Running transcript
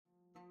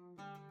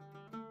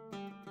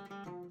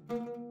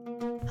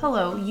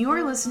Hello, you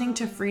are listening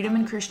to Freedom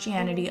in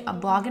Christianity, a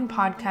blog and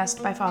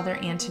podcast by Father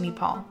Anthony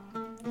Paul.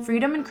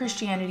 Freedom in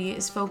Christianity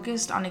is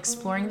focused on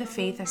exploring the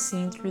faith as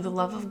seen through the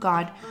love of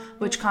God,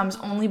 which comes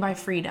only by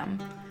freedom.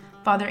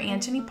 Father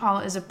Anthony Paul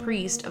is a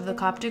priest of the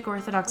Coptic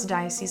Orthodox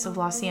Diocese of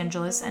Los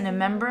Angeles and a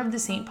member of the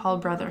St. Paul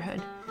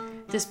Brotherhood.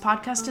 This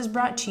podcast is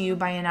brought to you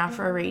by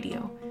Anaphora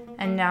Radio.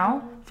 And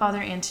now,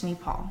 Father Anthony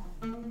Paul.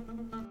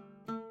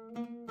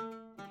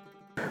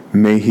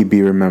 May he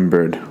be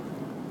remembered.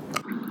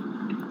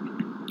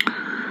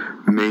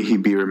 May he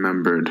be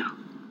remembered.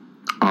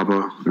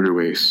 Abba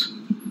Ruiz.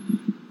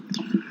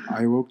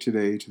 I awoke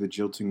today to the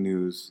jilting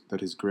news that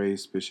His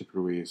Grace Bishop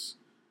Ruiz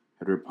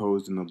had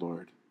reposed in the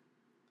Lord.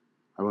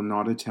 I will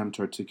not attempt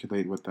to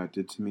articulate what that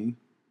did to me.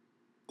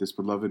 This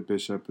beloved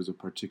bishop is of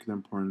particular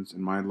importance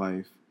in my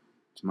life,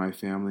 to my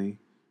family,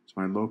 to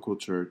my local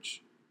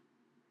church,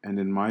 and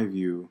in my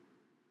view,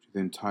 to the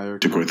entire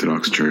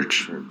Orthodox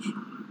Church.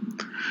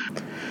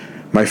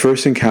 My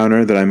first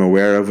encounter that I'm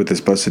aware of with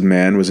this blessed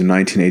man was in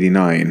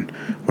 1989,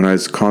 when I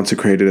was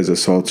consecrated as a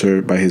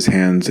Psalter by his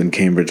hands in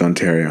Cambridge,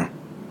 Ontario.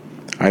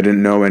 I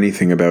didn't know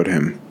anything about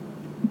him.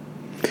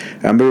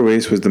 Amber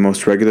Ruiz was the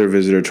most regular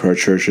visitor to our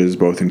churches,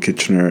 both in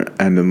Kitchener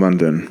and in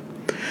London.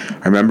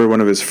 I remember one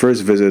of his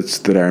first visits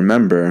that I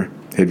remember,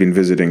 he had been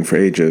visiting for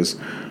ages.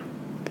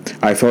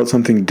 I felt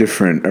something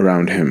different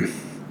around him.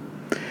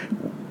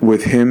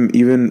 With him,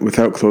 even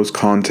without close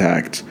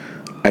contact,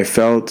 I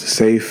felt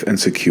safe and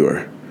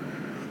secure.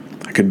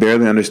 I could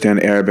barely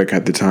understand Arabic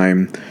at the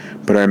time,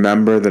 but I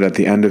remember that at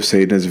the end of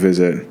Sayyidina's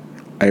visit,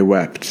 I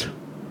wept.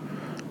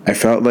 I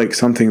felt like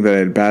something that I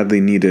had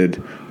badly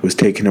needed was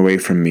taken away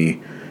from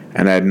me,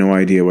 and I had no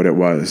idea what it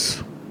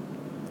was.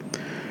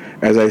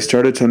 As I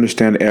started to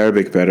understand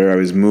Arabic better, I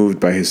was moved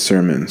by his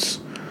sermons.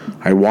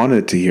 I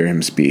wanted to hear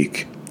him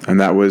speak, and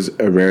that was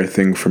a rare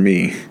thing for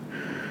me.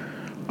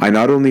 I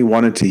not only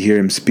wanted to hear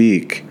him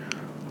speak,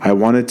 I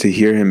wanted to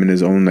hear him in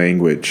his own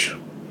language.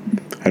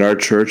 At our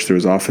church, there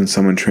was often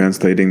someone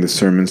translating the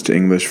sermons to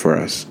English for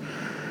us.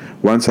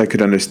 Once I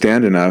could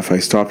understand enough, I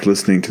stopped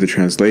listening to the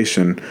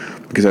translation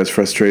because I was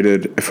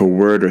frustrated if a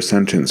word or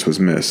sentence was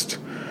missed,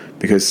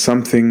 because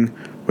something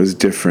was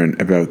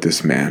different about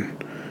this man.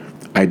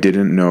 I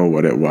didn't know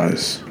what it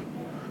was.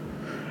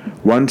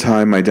 One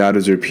time, my dad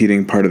was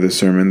repeating part of the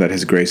sermon that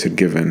His Grace had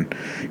given.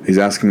 He was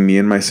asking me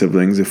and my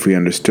siblings if we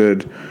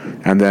understood,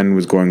 and then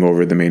was going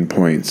over the main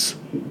points.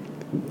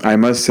 I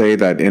must say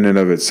that in and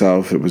of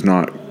itself, it was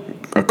not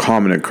a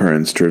common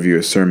occurrence to review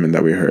a sermon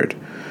that we heard.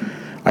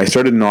 I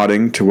started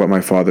nodding to what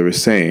my father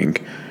was saying,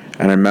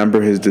 and I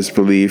remember his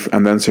disbelief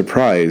and then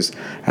surprise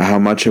at how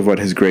much of what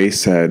His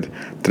Grace said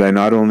that I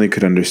not only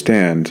could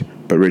understand,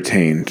 but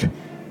retained.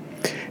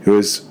 It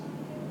was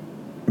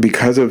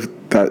because of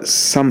that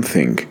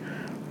something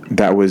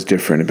that was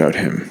different about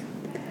him.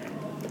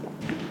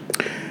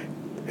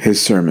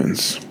 His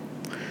sermons.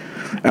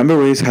 Amber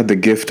Ruiz had the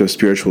gift of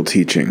spiritual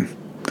teaching.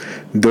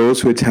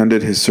 Those who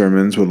attended his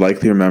sermons would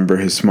likely remember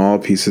his small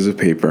pieces of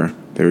paper,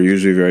 they were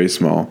usually very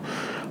small,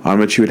 on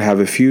which he would have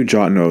a few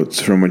jot notes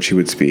from which he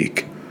would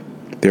speak.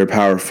 They were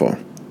powerful.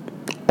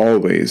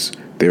 Always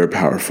they were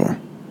powerful.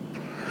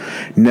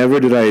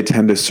 Never did I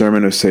attend a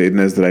sermon of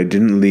Sayyidina's that I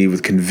didn't leave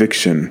with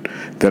conviction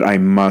that I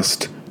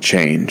must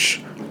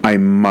change. I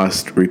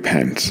must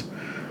repent.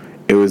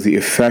 It was the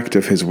effect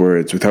of his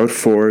words, without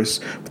force,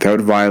 without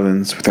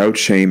violence, without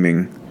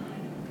shaming.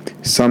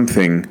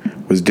 Something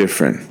was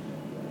different.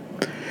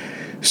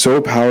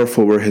 So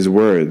powerful were his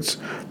words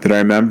that I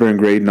remember in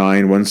grade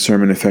 9 one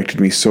sermon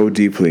affected me so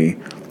deeply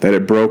that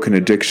it broke an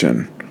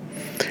addiction.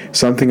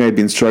 Something I had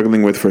been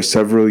struggling with for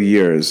several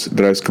years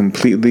that I was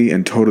completely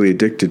and totally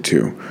addicted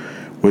to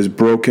was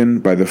broken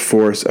by the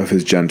force of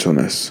his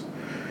gentleness.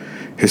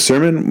 His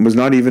sermon was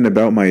not even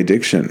about my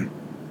addiction.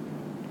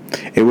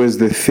 It was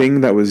the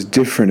thing that was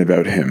different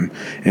about him,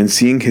 and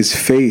seeing his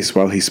face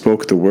while he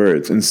spoke the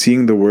words, and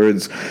seeing the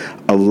words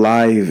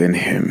alive in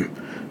him,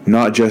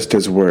 not just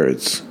as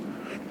words.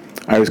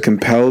 I was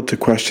compelled to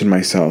question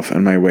myself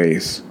and my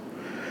ways.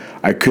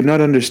 I could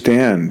not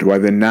understand why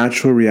the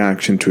natural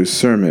reaction to a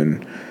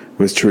sermon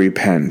was to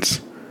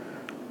repent,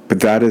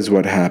 but that is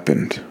what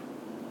happened.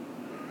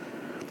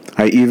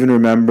 I even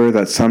remember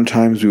that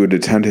sometimes we would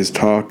attend his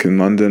talk in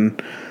London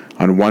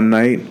on one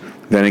night,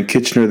 then in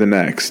Kitchener the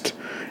next,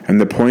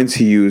 and the points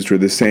he used were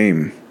the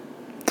same.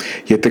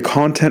 Yet the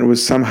content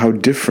was somehow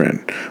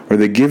different, or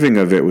the giving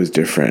of it was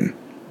different.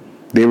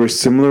 They were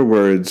similar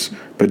words,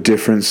 but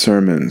different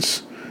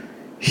sermons.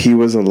 He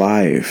was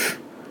alive.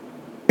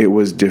 It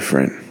was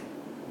different.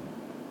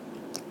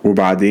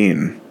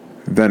 وبعدين,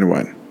 then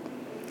what?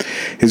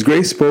 His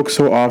Grace spoke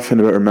so often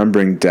about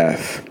remembering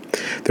death.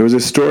 There was a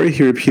story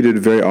he repeated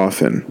very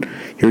often.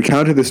 He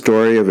recounted the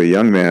story of a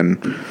young man,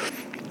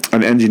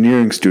 an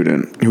engineering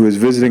student, who was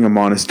visiting a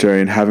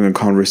monastery and having a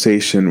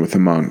conversation with a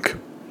monk.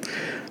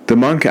 The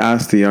monk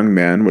asked the young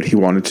man what he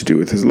wanted to do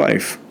with his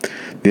life.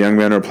 The young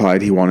man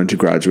replied he wanted to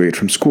graduate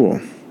from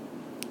school.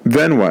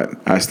 Then what?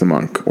 Asked the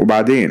monk.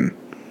 وبعدين?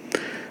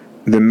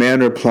 The man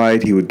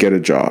replied he would get a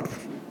job.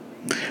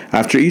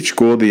 After each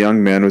school, the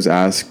young man was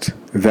asked,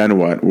 Then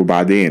what?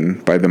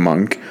 وبعدين, by the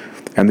monk,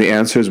 and the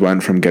answers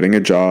went from getting a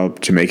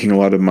job to making a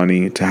lot of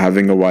money to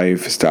having a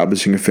wife,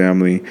 establishing a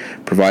family,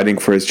 providing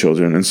for his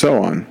children, and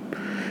so on.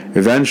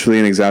 Eventually,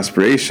 in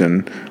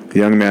exasperation, the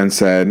young man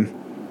said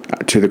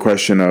to the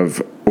question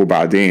of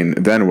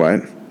وبعدين, then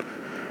what?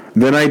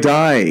 Then I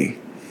die.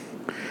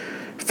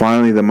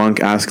 Finally, the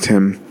monk asked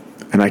him,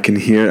 and I can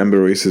hear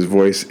Amberois's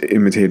voice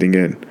imitating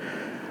it,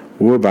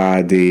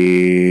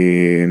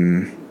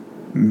 وبعدين,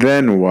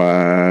 then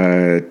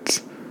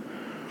what?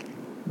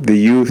 The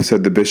youth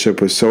said the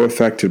bishop was so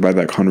affected by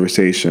that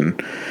conversation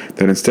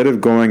that instead of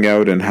going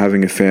out and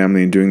having a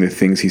family and doing the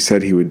things he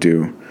said he would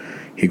do,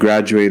 he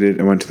graduated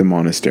and went to the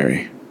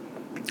monastery.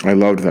 I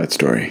loved that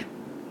story.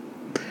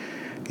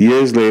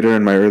 Years later,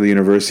 in my early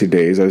university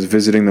days, I was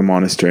visiting the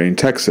monastery in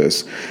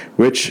Texas,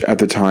 which at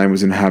the time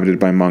was inhabited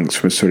by monks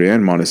from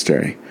Suryan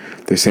Monastery,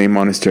 the same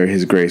monastery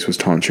His Grace was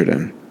tonsured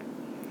in.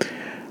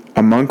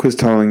 A monk was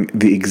telling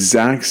the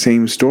exact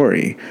same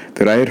story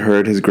that I had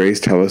heard His Grace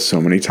tell us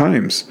so many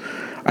times.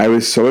 I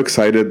was so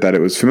excited that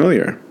it was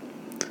familiar.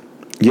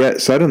 Yet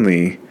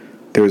suddenly,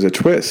 there was a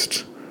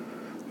twist.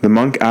 The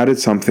monk added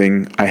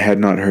something I had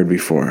not heard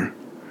before.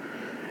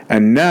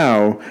 And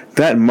now,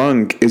 that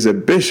monk is a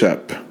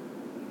bishop.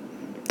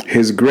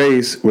 His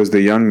Grace was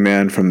the young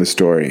man from the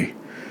story.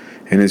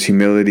 In his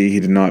humility, he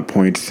did not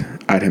point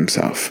at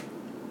himself.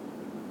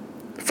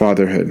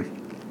 Fatherhood.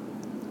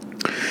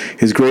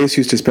 His Grace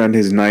used to spend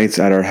his nights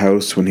at our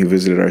house when he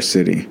visited our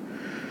city.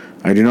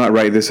 I do not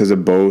write this as a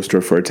boast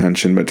or for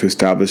attention, but to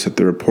establish that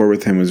the rapport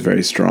with him was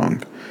very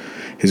strong.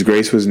 His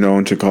Grace was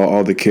known to call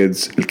all the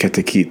kids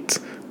el-katakit,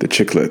 the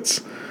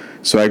chicklets,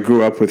 so I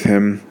grew up with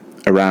him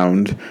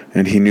around,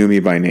 and he knew me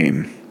by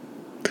name.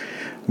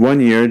 One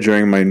year,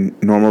 during my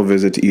normal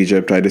visit to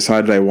Egypt, I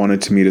decided I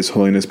wanted to meet His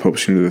Holiness Pope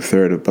Shenouda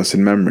III of blessed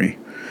memory.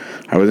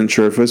 I wasn't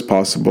sure if it was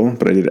possible,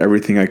 but I did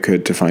everything I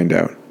could to find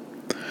out.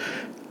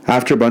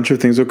 After a bunch of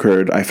things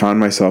occurred, I found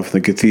myself in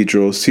the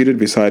cathedral, seated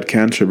beside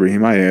Cantor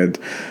Ibrahim Ayed,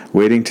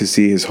 waiting to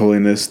see His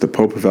Holiness the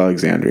Pope of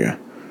Alexandria.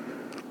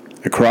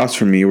 Across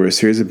from me were a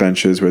series of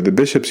benches where the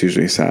bishops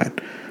usually sat.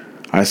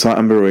 I saw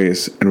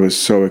Amberois and was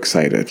so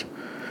excited.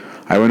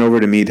 I went over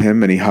to meet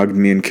him, and he hugged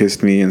me and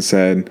kissed me and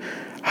said,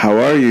 "How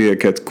are you,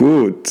 Yaket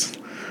Gut?"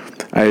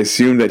 I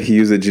assumed that he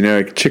used a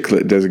generic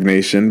chicklet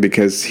designation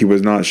because he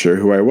was not sure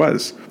who I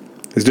was.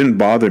 This didn't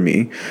bother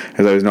me,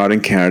 as I was not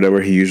in Canada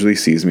where he usually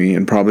sees me,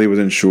 and probably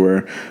wasn't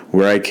sure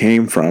where I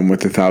came from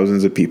with the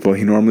thousands of people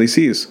he normally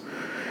sees.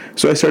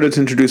 So I started to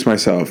introduce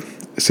myself.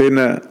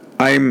 Sayyidina,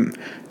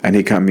 and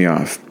he cut me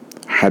off.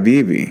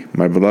 Habibi,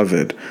 my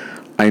beloved,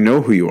 I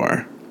know who you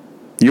are.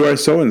 You are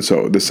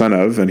so-and-so, the son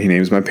of, and he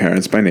names my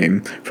parents by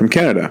name, from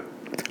Canada.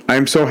 I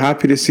am so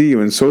happy to see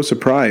you and so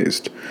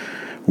surprised.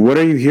 What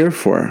are you here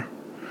for?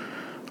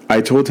 I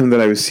told him that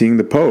I was seeing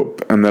the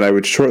Pope, and that I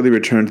would shortly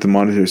return to the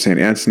monastery of St.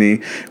 Anthony,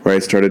 where I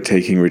started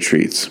taking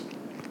retreats.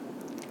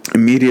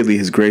 Immediately,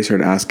 His Grace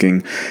started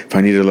asking if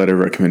I needed a letter of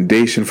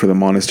recommendation for the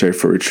monastery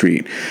for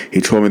retreat. He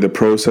told me the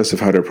process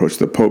of how to approach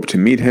the Pope to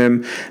meet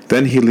him.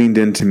 Then he leaned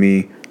into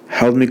me,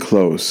 held me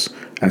close,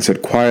 and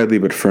said quietly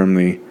but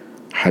firmly,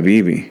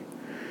 "Habibi,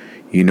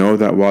 you know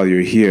that while you're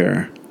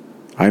here,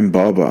 I'm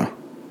Baba,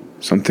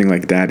 something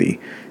like Daddy,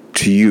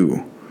 to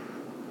you.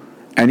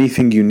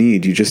 Anything you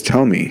need, you just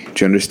tell me.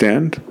 Do you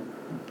understand?"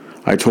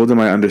 I told him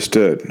I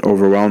understood,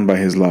 overwhelmed by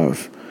his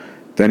love.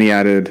 Then he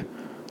added,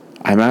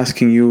 "I'm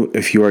asking you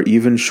if you are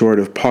even short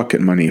of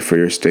pocket money for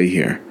your stay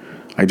here.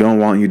 I don't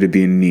want you to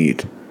be in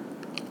need.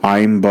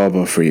 I'm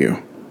Baba for you."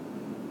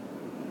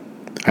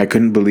 I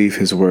couldn't believe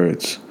his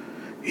words.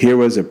 Here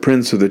was a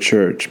prince of the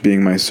church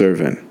being my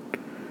servant.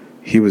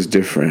 He was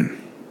different.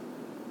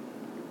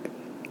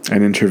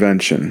 An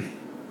intervention.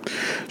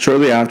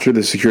 Shortly after,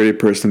 the security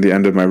person at the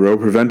end of my row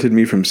prevented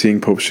me from seeing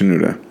Pope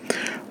Shenouda.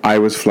 I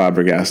was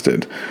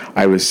flabbergasted.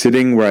 I was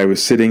sitting where I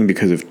was sitting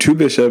because of two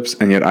bishops,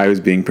 and yet I was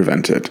being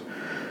prevented.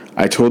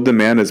 I told the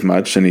man as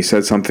much, and he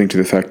said something to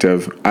the effect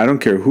of, "I don't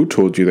care who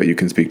told you that you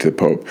can speak to the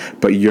Pope,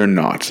 but you're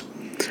not."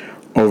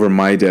 Over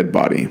my dead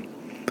body.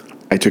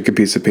 I took a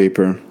piece of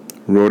paper,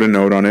 wrote a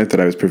note on it that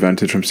I was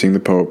prevented from seeing the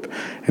Pope,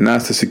 and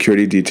asked the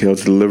security detail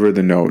to deliver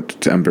the note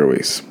to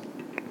Amberois.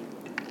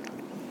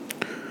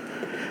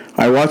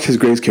 I watched His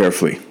Grace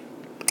carefully.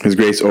 His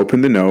Grace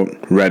opened the note,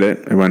 read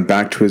it, and went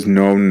back to his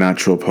known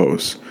natural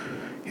pose.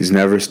 He's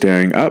never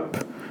staring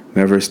up,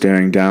 never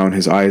staring down.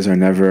 His eyes are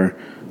never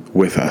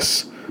with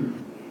us.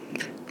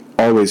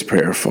 Always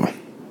prayerful.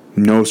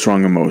 No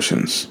strong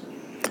emotions.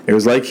 It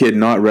was like he had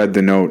not read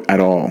the note at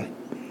all.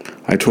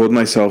 I told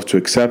myself to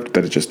accept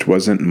that it just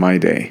wasn't my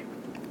day.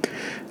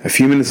 A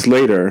few minutes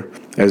later,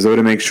 as though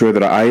to make sure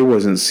that I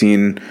wasn't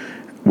seen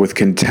with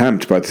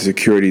contempt by the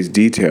security's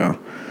detail,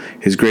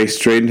 His Grace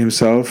straightened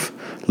himself,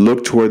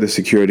 looked toward the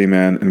security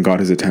man, and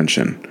got his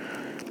attention.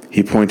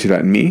 He pointed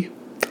at me,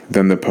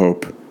 then the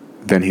Pope,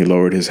 then he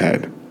lowered his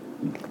head.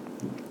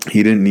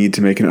 He didn't need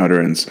to make an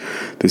utterance.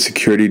 The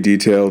security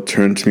detail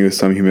turned to me with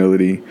some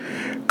humility.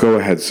 "Go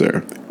ahead,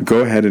 sir. Go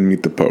ahead and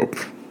meet the Pope."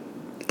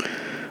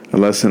 A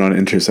lesson on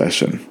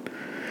intercession.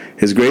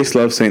 His Grace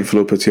loved Saint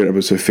Philopatir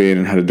Abu Sufyan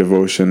and had a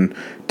devotion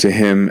to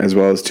him as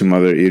well as to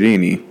Mother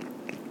Irene,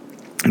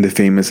 the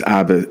famous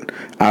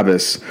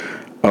abbess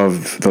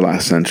of the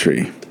last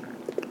century.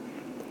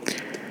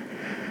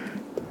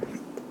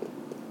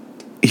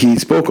 He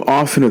spoke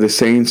often of the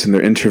saints and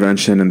their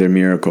intervention and their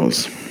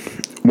miracles.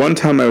 One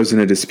time I was in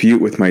a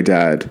dispute with my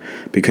dad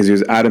because he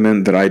was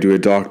adamant that I do a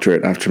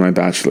doctorate after my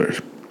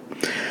bachelor's.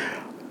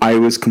 I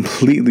was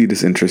completely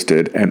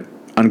disinterested and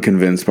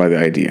unconvinced by the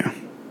idea.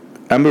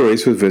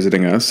 Amberwace was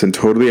visiting us, and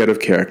totally out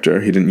of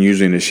character, he didn't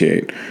usually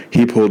initiate,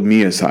 he pulled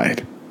me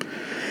aside.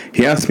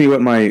 He asked me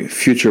what my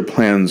future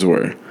plans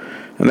were,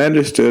 and I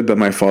understood that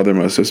my father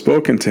must have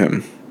spoken to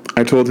him.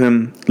 I told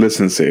him,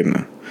 "Listen,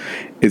 Sedna,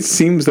 it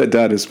seems that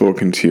Dad has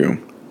spoken to you,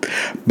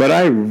 but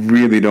I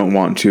really don't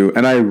want to,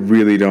 and I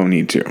really don't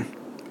need to."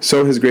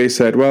 So His Grace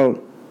said, "Well,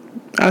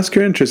 ask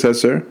your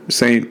intercessor,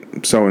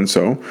 Saint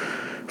so-and-so,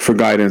 for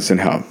guidance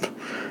and help."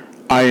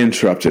 I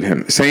interrupted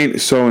him.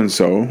 Saint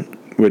so-and-so,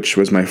 which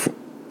was my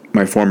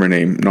former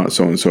name, not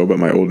so-and-so, but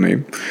my old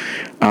name,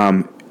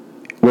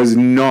 was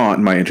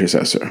not my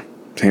intercessor.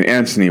 Saint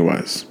Anthony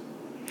was.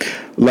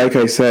 "Like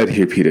I said,"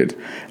 he repeated,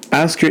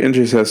 "ask your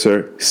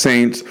intercessor,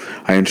 Saint..."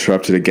 I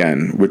interrupted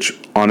again, which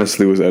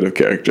honestly was out of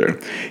character.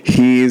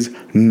 "He's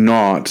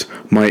not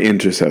my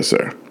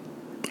intercessor,"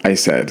 I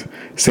said.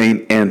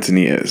 "Saint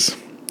Anthony is."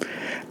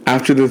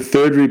 After the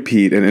third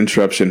repeat and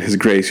interruption, His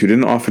Grace, who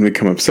didn't often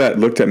become upset,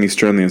 looked at me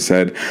sternly and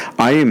said,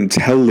 "I am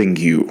telling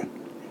you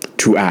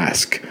to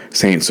ask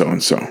Saint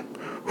so-and-so.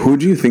 Who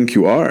do you think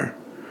you are?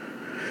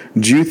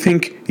 Do you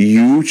think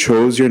you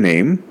chose your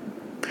name?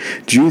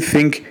 Do you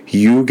think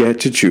you get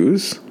to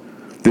choose?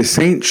 The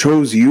saint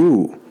chose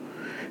you.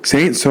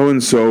 Saint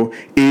so-and-so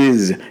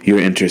is your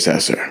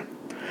intercessor.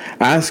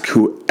 Ask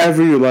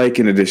whoever you like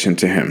in addition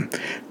to him,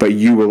 but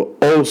you will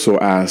also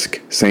ask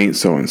Saint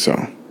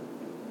so-and-so."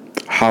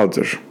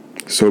 "Halder,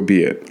 so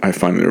be it," I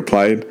finally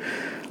replied.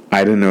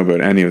 I didn't know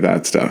about any of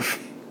that stuff.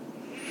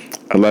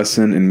 A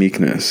lesson in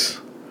meekness.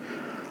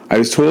 I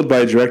was told by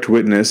a direct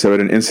witness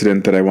about an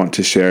incident that I want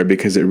to share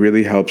because it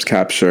really helps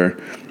capture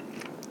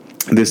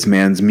this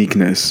man's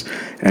meekness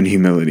and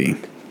humility.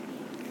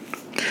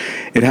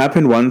 It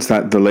happened once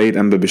that the late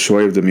Emba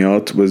Bishoy of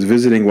Damiot was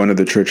visiting one of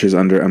the churches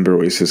under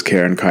Amberwace's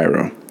care in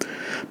Cairo.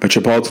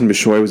 Metropolitan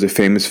Bishoy was a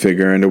famous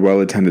figure and a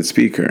well-attended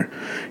speaker.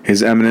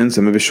 His Eminence,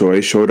 Emba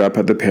Bishoy, showed up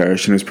at the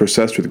parish and was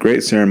processed with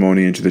great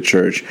ceremony into the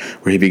church,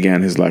 where he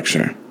began his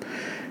lecture.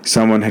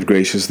 Someone had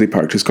graciously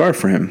parked his car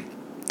for him.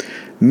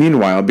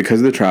 Meanwhile, because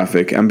of the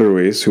traffic,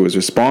 Amberwace, who was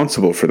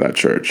responsible for that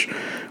church,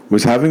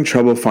 was having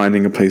trouble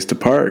finding a place to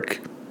park.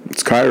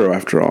 It's Cairo,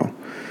 after all.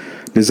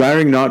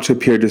 Desiring not to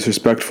appear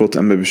disrespectful to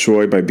Emba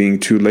Bishoy by being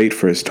too late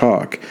for his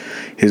talk,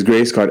 His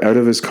Grace got out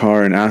of his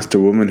car and asked a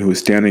woman who was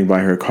standing by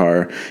her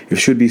car if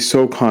she would be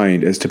so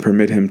kind as to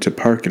permit him to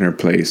park in her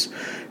place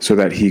so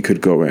that he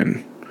could go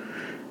in.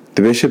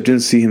 The bishop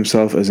didn't see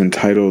himself as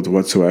entitled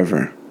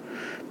whatsoever.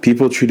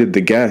 People treated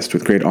the guest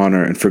with great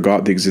honor and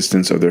forgot the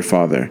existence of their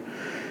father,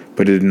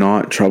 but it did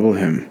not trouble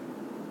him.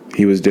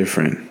 He was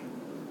different.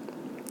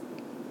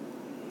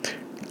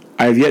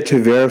 I have yet to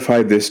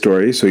verify this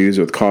story, so use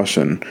it with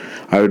caution.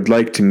 I would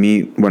like to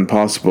meet, when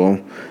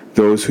possible,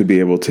 those who'd be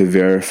able to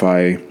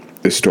verify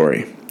the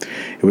story.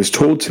 It was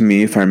told to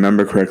me, if I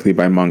remember correctly,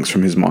 by monks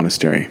from his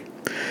monastery.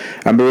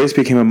 Amberwace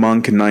became a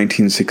monk in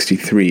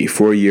 1963,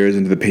 4 years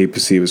into the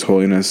papacy of His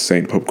Holiness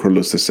Saint Pope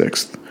Kyrillos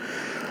VI.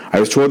 I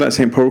was told that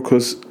Saint Pope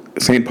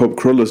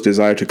Kyrillos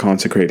desired to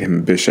consecrate him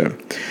a bishop.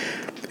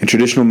 In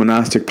traditional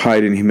monastic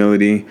piety and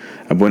humility,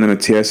 Abuna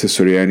Matthias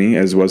Suriani,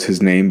 as was his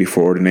name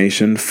before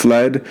ordination,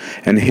 fled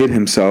and hid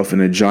himself in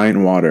a giant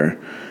water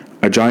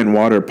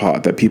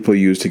pot that people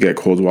used to get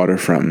cold water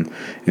from,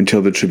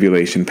 until the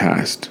tribulation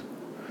passed.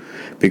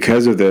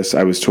 Because of this,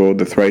 I was told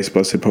the thrice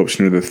blessed Pope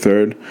Shenouda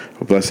III,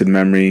 of blessed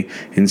memory,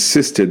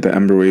 insisted that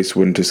Amberwace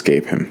wouldn't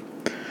escape him.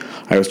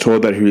 I was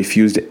told that he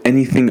refused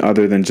anything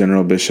other than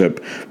general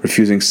bishop,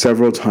 refusing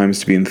several times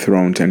to be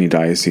enthroned to any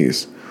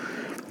diocese.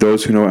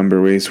 Those who know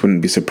Amberwace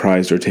wouldn't be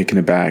surprised or taken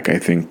aback, I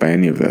think, by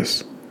any of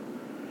this.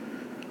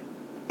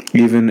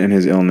 Even in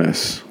his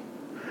illness,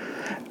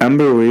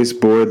 Amberwace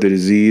bore the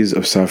disease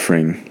of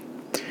suffering.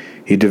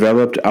 He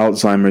developed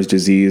Alzheimer's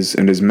disease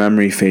and his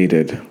memory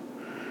faded.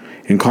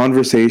 In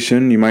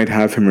conversation, you might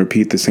have him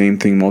repeat the same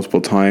thing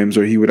multiple times,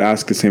 or he would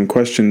ask the same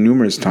question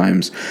numerous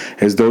times,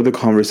 as though the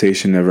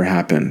conversation never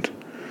happened.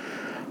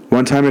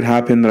 One time it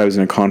happened that I was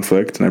in a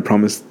conflict, and I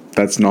promised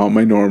that's not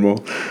my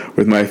normal,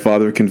 with my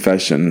father of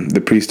confession,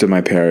 the priest of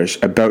my parish,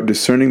 about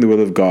discerning the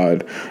will of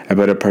God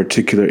about a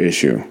particular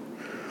issue.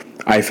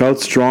 I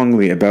felt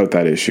strongly about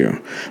that issue.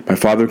 My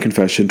father of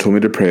confession told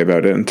me to pray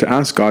about it and to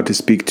ask God to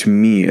speak to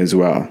me as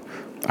well.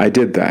 I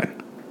did that.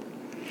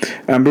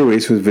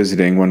 Amberwace was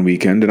visiting one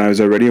weekend, and I was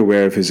already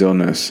aware of his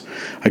illness.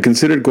 I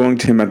considered going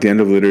to him at the end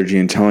of liturgy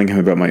and telling him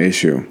about my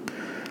issue.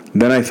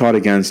 Then I thought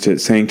against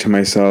it, saying to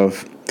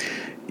myself,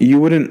 "You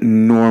wouldn't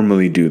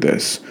normally do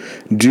this.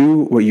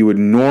 Do what you would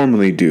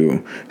normally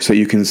do so that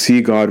you can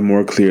see God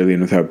more clearly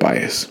and without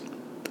bias."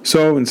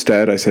 So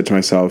instead, I said to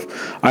myself,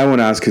 I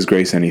won't ask His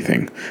Grace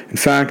anything. In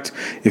fact,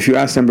 if you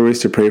asked Ember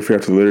Wace to pray for you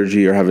after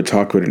liturgy or have a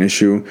talk about an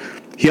issue,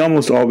 he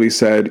almost always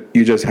said,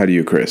 you just had a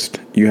Eucharist.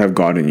 You have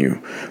God in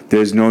you.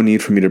 There is no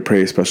need for me to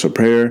pray a special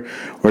prayer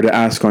or to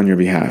ask on your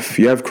behalf.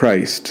 You have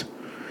Christ.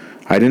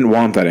 I didn't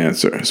want that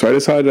answer, so I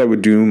decided I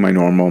would do my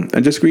normal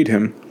and just greet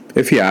him.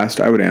 If he asked,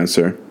 I would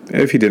answer.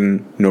 If he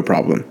didn't, no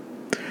problem.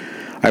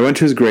 I went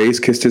to His Grace,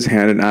 kissed his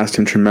hand, and asked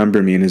him to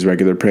remember me in his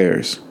regular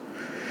prayers.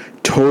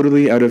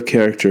 Totally out of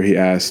character, he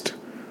asked,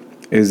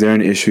 is there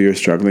an issue you're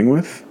struggling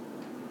with?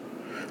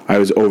 I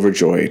was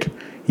overjoyed.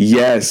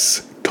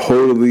 Yes,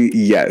 totally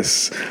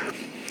yes.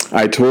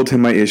 I told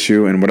him my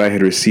issue and what I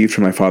had received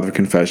from my father of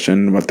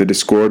confession, what the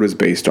discord was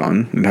based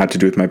on. It had to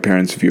do with my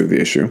parents' view of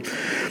the issue.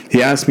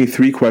 He asked me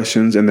 3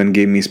 questions and then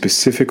gave me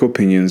specific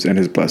opinions and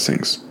his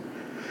blessings.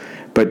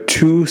 But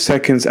 2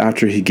 seconds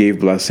after he gave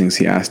blessings,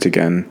 he asked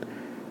again,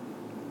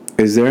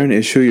 is there an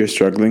issue you're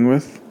struggling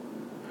with?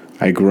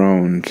 I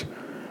groaned.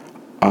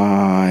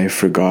 I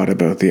forgot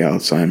about the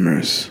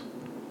Alzheimer's.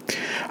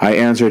 I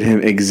answered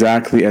him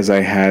exactly as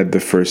I had the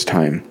first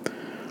time.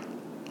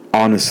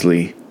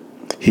 Honestly,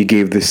 he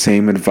gave the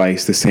same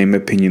advice, the same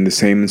opinion, the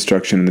same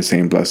instruction, and the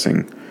same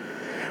blessing.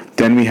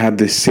 Then we had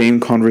the same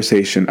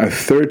conversation a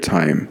 3rd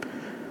time,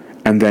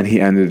 and then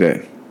he ended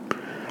it.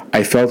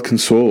 I felt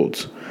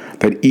consoled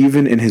that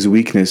even in his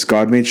weakness,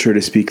 God made sure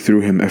to speak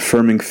through him,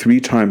 affirming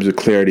 3 times with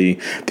clarity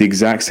the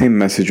exact same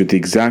message with the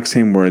exact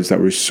same words that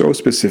were so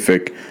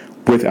specific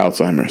with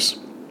Alzheimer's.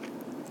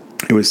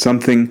 It was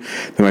something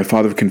that my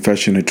father of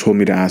confession had told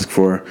me to ask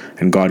for,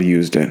 and God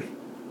used it.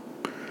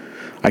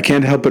 I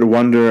can't help but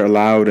wonder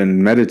aloud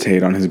and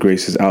meditate on His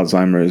Grace's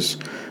Alzheimer's,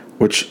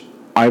 which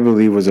I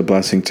believe was a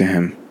blessing to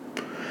him.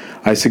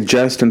 I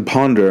suggest and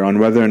ponder on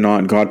whether or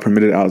not God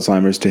permitted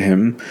Alzheimer's to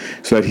him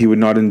so that he would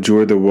not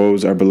endure the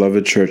woes our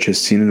beloved church has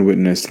seen and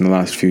witnessed in the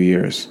last few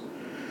years.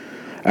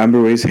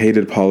 Ember Wace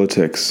hated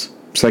politics,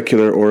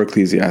 secular or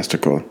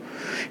ecclesiastical.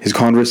 His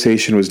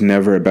conversation was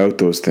never about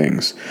those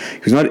things.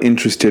 He was not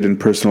interested in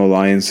personal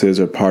alliances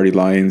or party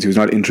lines. He was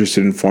not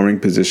interested in forming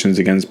positions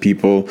against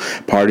people,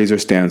 parties, or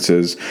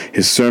stances.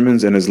 His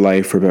sermons and his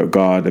life were about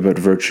God, about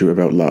virtue,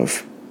 about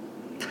love.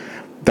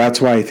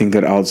 That's why I think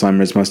that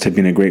Alzheimer's must have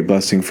been a great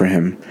blessing for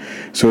him,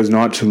 so as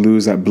not to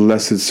lose that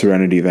blessed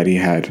serenity that he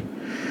had.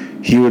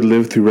 He would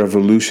live through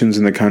revolutions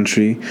in the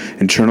country,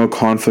 internal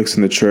conflicts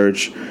in the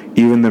church,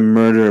 even the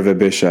murder of a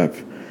bishop,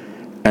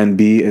 and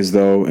be as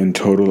though in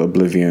total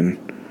oblivion.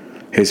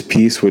 His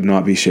peace would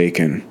not be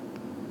shaken.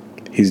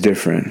 He's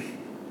different.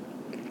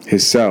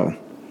 His cell.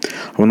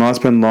 I will not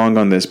spend long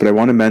on this, but I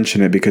want to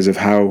mention it because of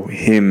how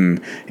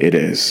him it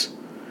is.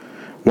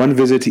 One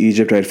visit to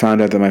Egypt, I had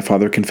found out that my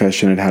father of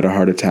confession had had a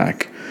heart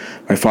attack.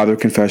 My father of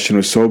confession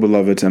was so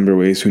beloved to Ember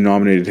Wace, who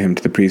nominated him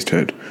to the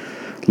priesthood.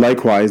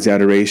 Likewise, the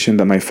adoration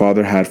that my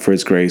father had for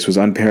His Grace was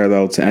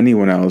unparalleled to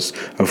anyone else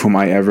of whom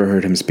I ever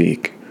heard him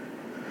speak.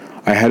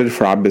 I headed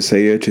for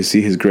Abbasia to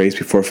see His Grace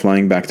before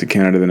flying back to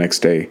Canada the next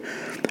day.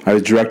 I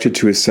was directed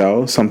to his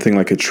cell, something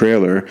like a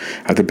trailer,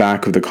 at the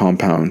back of the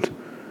compound.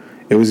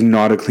 It was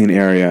not a clean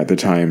area at the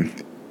time.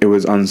 It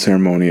was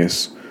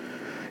unceremonious.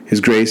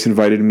 His Grace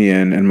invited me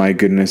in, and my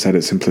goodness at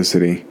its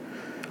simplicity.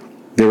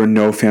 There were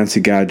no fancy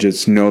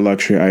gadgets, no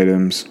luxury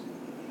items.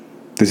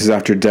 This is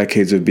after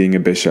decades of being a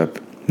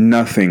bishop.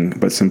 Nothing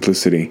but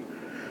simplicity.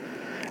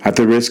 At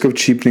the risk of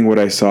cheapening what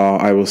I saw,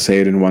 I will say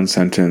it in one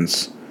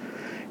sentence.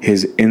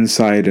 His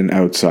inside and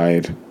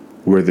outside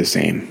were the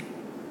same.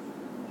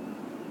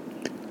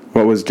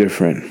 What was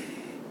different?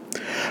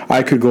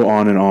 I could go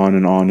on and on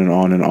and on and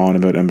on and on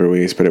about Ember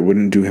Wace, but it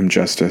wouldn't do him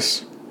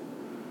justice.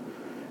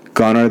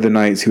 Gone are the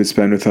nights he would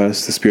spend with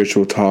us, the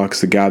spiritual talks,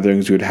 the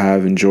gatherings we would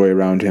have and joy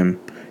around him.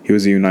 He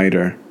was a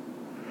uniter.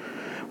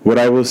 What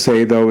I will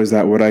say, though, is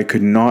that what I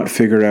could not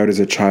figure out as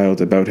a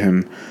child about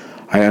him,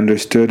 I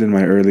understood in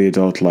my early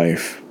adult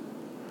life.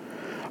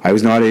 I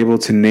was not able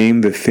to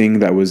name the thing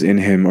that was in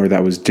him or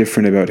that was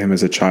different about him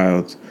as a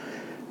child,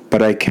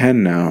 but I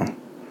can now.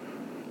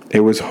 It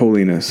was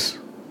holiness.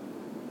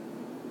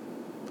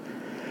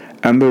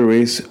 Ember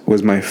Wace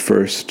was my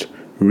first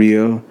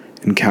real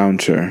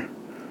encounter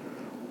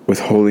with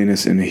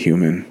holiness in a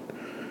human,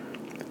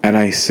 and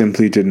I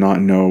simply did not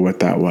know what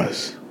that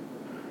was.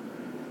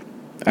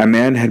 A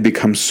man had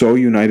become so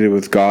united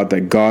with God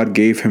that God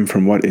gave him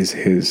from what is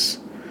his.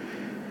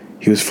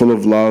 He was full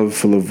of love,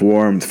 full of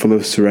warmth, full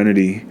of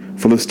serenity,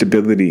 full of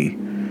stability.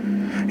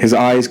 His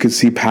eyes could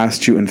see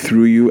past you and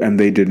through you, and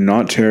they did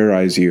not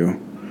terrorize you.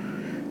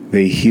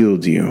 They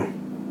healed you.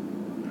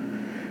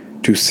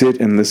 To sit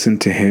and listen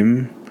to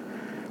him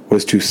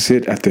was to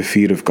sit at the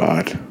feet of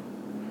God.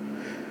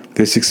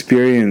 This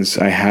experience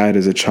I had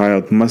as a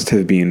child must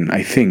have been,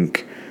 I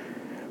think,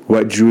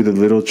 what drew the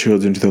little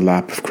children to the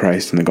lap of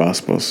Christ in the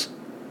Gospels.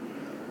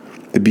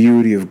 The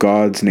beauty of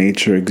God's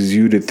nature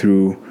exuded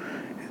through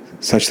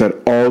such that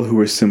all who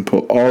were simple,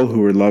 all who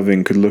were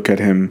loving could look at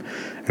him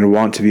and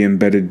want to be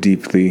embedded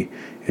deeply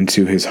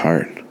into his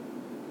heart.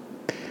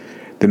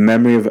 The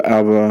memory of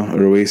Abba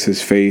or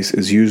Wace's face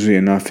is usually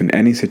enough in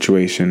any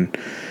situation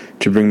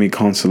to bring me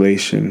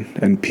consolation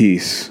and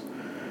peace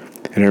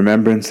and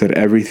remembrance that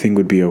everything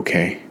would be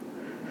okay.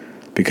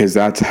 Because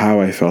that's how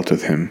I felt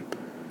with him.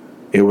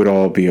 It would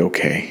all be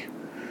okay.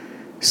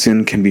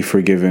 Sin can be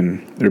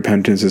forgiven.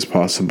 Repentance is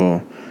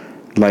possible.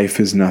 Life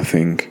is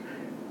nothing.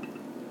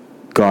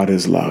 God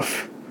is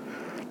love.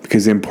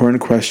 Because the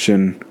important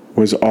question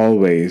was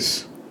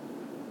always,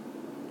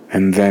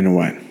 and then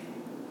what?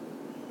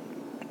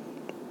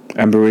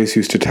 Amber Race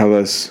used to tell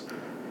us,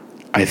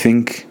 I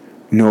think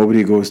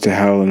nobody goes to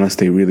hell unless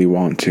they really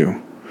want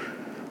to.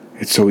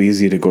 It's so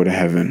easy to go to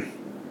heaven.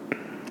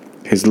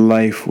 His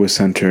life was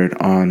centered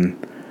on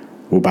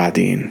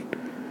Ubadin.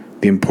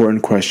 The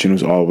important question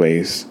was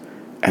always,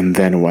 and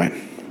then what?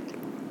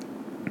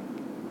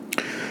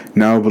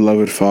 Now,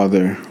 beloved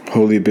Father,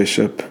 Holy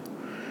Bishop,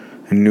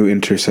 and new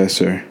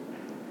intercessor,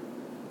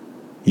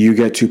 you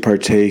get to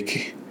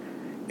partake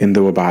in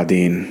the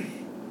Ubadin.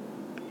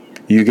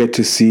 You get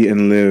to see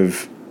and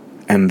live,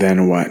 and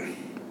then what?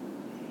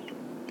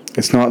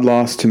 It's not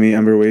lost to me,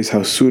 Amber Ways,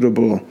 how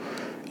suitable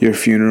your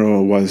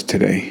funeral was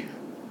today.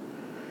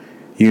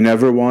 You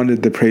never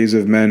wanted the praise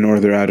of men or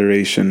their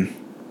adoration.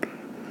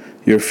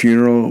 Your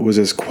funeral was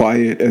as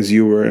quiet as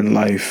you were in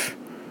life,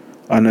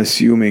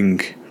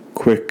 unassuming,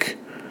 quick,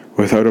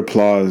 without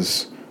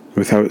applause,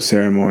 without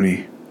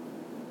ceremony.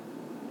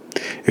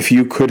 If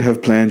you could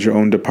have planned your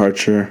own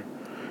departure,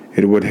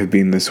 it would have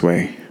been this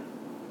way.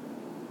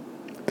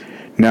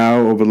 Now,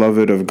 O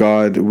beloved of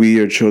God, we,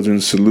 your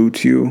children,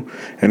 salute you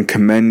and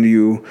commend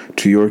you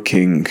to your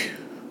King.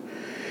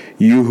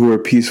 You who are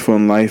peaceful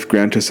in life,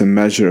 grant us a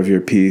measure of your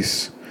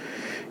peace.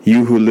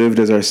 You who lived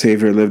as our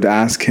Savior lived,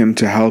 ask him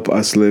to help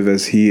us live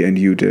as he and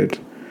you did.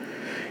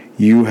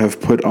 You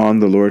have put on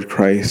the Lord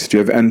Christ. You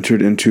have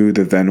entered into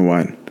the then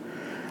what?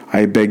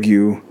 I beg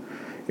you,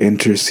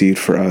 intercede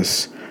for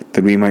us,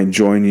 that we might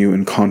join you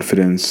in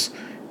confidence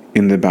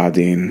in the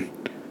Badin,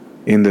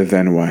 in the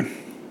then what?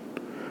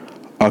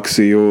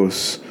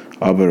 Axios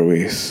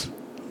Aberwes.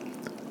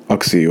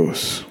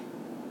 Axios.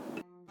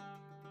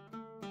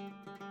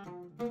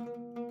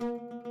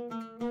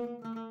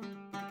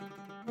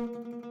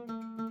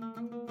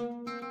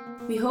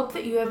 We hope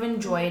that you have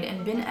enjoyed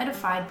and been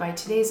edified by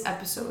today's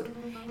episode.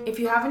 If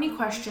you have any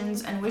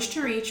questions and wish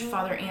to reach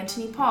Father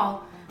Anthony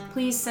Paul,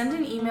 please send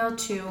an email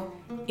to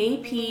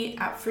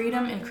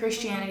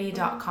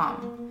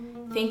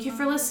ap@freedominchristianity.com. Thank you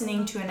for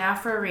listening to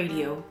Anafra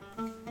Radio.